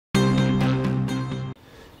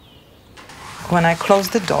When I close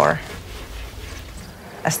the door,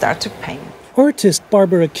 I start to paint. Artist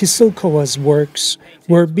Barbara Kisilkova's works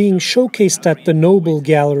were being showcased at the Nobel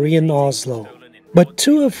Gallery in Oslo, but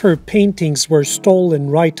two of her paintings were stolen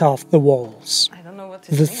right off the walls.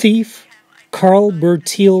 The Thief, Carl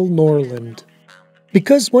Bertil Norland.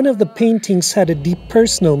 Because one of the paintings had a deep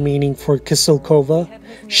personal meaning for Kisilkova,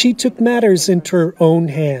 she took matters into her own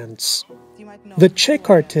hands. The Czech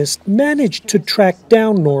artist managed to track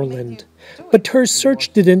down Norland, but her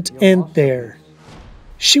search didn't end there.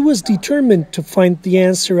 She was determined to find the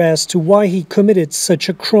answer as to why he committed such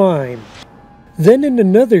a crime. Then in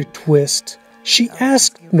another twist, she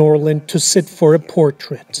asked Norland to sit for a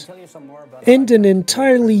portrait. And an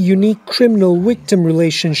entirely unique criminal-victim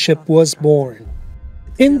relationship was born.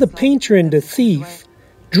 In The Painter and the Thief,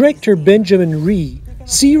 director Benjamin Ree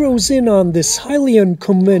zeroes in on this highly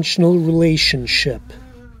unconventional relationship.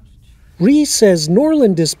 Ree says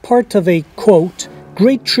Norland is part of a, quote,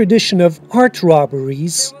 great tradition of art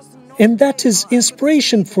robberies, and that his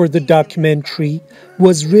inspiration for the documentary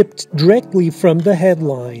was ripped directly from the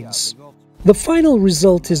headlines. The final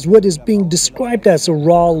result is what is being described as a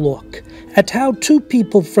raw look at how two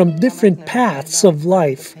people from different paths of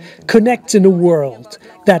life connect in a world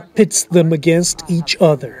that pits them against each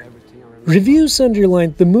other. Reviews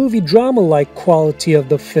underlined the movie drama-like quality of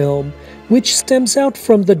the film, which stems out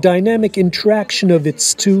from the dynamic interaction of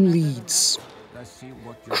its two leads.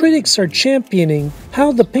 Critics are championing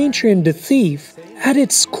how The Painter and the Thief, at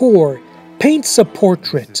its core, paints a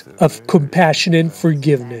portrait of compassion and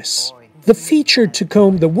forgiveness. The feature took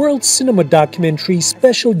home the World Cinema Documentary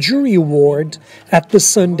Special Jury Award at the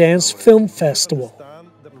Sundance Film Festival,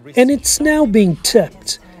 and it's now being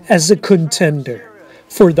tipped as a contender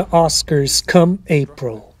for the Oscars come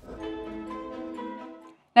April.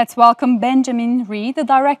 Let's welcome Benjamin Ree, the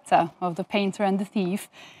director of The Painter and the Thief.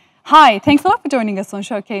 Hi, thanks a lot for joining us on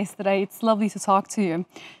Showcase today. It's lovely to talk to you.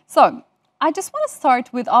 So, I just want to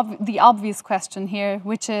start with the obvious question here,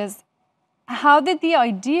 which is, how did the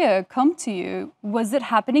idea come to you? Was it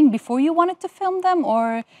happening before you wanted to film them,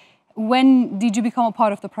 or when did you become a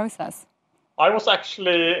part of the process? I was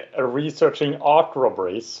actually researching art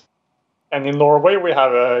robberies. And in Norway, we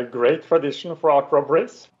have a great tradition for art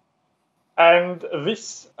robberies. And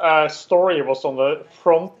this story was on the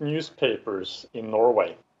front newspapers in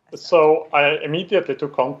Norway. So I immediately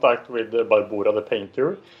took contact with Barbora the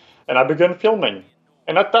painter, and I began filming.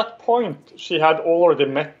 And at that point, she had already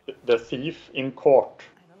met the thief in court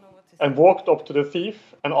and walked up to the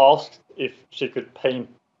thief and asked if she could paint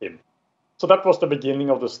him. So that was the beginning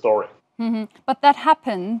of the story. Mm-hmm. But that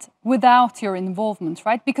happened without your involvement,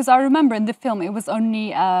 right? Because I remember in the film, it was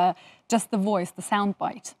only just the voice, the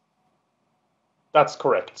soundbite. That's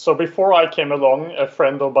correct. So before I came along, a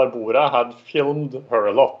friend of Barbora had filmed her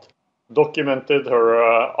a lot, documented her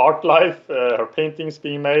art life, her paintings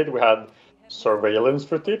being made. We had surveillance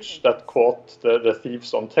footage that caught the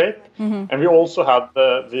thieves on tape. Mm-hmm. And we also had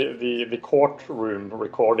the courtroom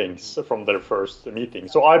recordings from their first meeting.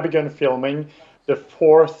 So I began filming. The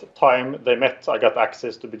fourth time they met, I got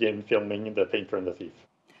access to begin filming The Painter and the Thief.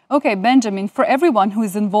 Okay, Benjamin, for everyone who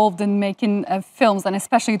is involved in making films, and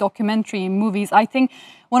especially documentary movies, I think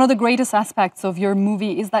one of the greatest aspects of your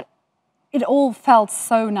movie is that it all felt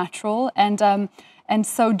so natural and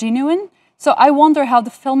so genuine. So I wonder how the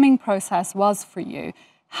filming process was for you.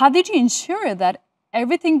 How did you ensure that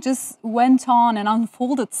everything just went on and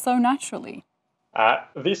unfolded so naturally?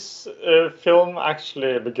 This film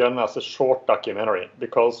actually began as a short documentary,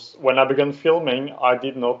 because when I began filming, I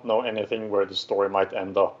did not know anything where the story might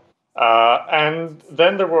end up. And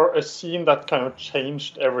then there were a scene that kind of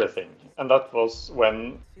changed everything. And that was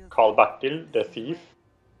when Carl Bertil, the thief,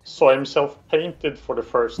 saw himself painted for the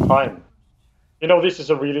first time. You know, this is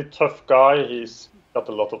a really tough guy. He's got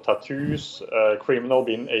a lot of tattoos, criminal,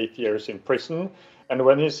 been 8 years in prison. And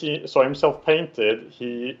when he saw himself painted,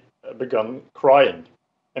 he began crying,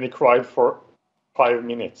 and he cried for 5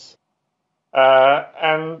 minutes.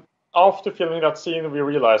 And after filming that scene, we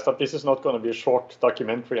realized that this is not going to be a short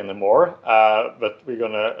documentary anymore, but we're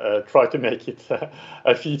going to try to make it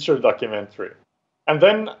a feature documentary. And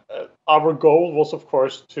then our goal was, of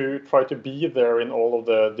course, to try to be there in all of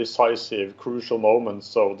the decisive, crucial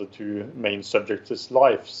moments of the two main subjects'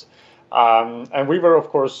 lives. And we were, of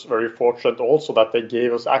course, very fortunate also that they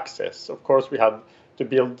gave us access. Of course, we had to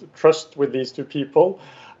build trust with these two people,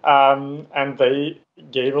 and they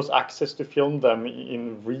gave us access to film them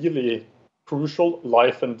in really crucial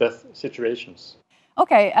life and death situations.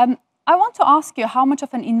 Okay, I want to ask you how much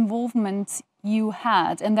of an involvement you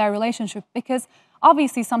had in their relationship, because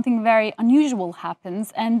obviously something very unusual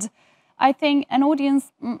happens, and I think an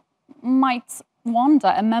audience might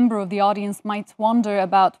wonder, a member of the audience might wonder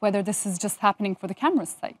about whether this is just happening for the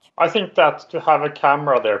camera's sake. I think that to have a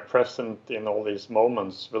camera there present in all these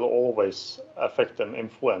moments will always affect and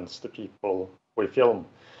influence the people we film.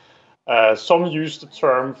 Some use the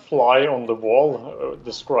term fly on the wall,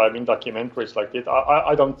 describing documentaries like it.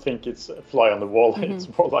 I don't think it's a fly on the wall. Mm-hmm.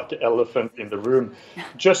 It's more like an elephant in the room.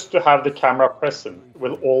 Just to have the camera present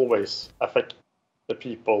will always affect the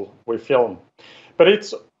people we film. But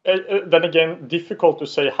it's then again difficult to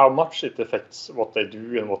say how much it affects what they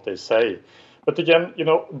do and what they say. But again, you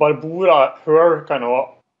know, Barbora, her kind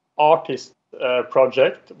of artist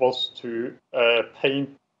project was to paint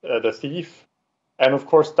the thief. And of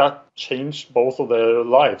course, that changed both of their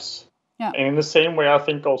lives. Yeah. And in the same way, I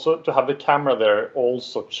think also to have the camera there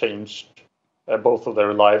also changed both of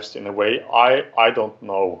their lives in a way. I don't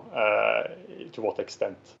know to what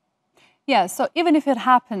extent. Yeah, so even if it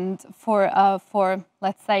happened for,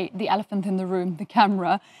 let's say, the elephant in the room, the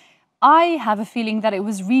camera, I have a feeling that it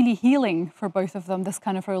was really healing for both of them, this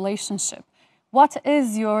kind of relationship. What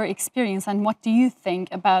is your experience and what do you think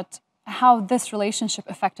about how this relationship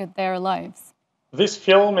affected their lives? This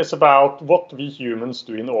film is about what we humans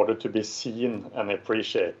do in order to be seen and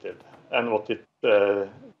appreciated, and what it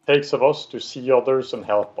takes of us to see others and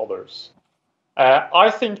help others.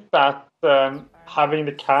 I think that having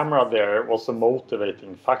the camera there was a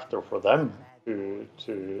motivating factor for them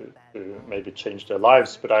to maybe change their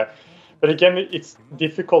lives. But again, it's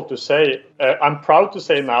difficult to say. I'm proud to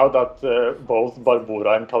say now that both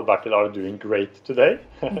Barbora and Karl-Bertil are doing great today,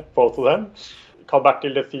 both of them.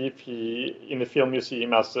 Karl-Bertil the thief, in the film you see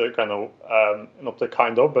him as a kind of, not a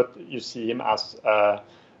kind of, but you see him as a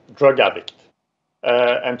drug addict.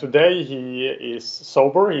 And today he is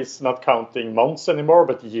sober. He's not counting months anymore,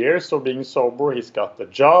 but years of being sober. He's got a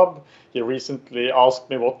job. He recently asked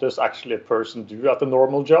me what does actually a person do at a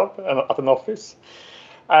normal job, at an office.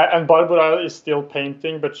 And Barbora is still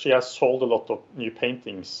painting, but she has sold a lot of new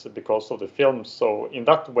paintings because of the film. So in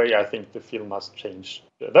that way, I think the film has changed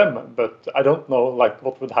them. But I don't know, like,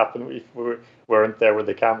 what would happen if we weren't there with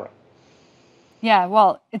the camera. Yeah,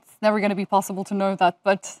 well, it's never going to be possible to know that.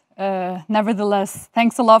 But nevertheless,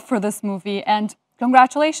 thanks a lot for this movie. And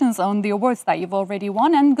congratulations on the awards that you've already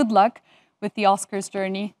won. And good luck with the Oscars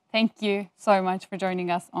journey. Thank you so much for joining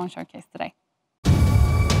us on Showcase today.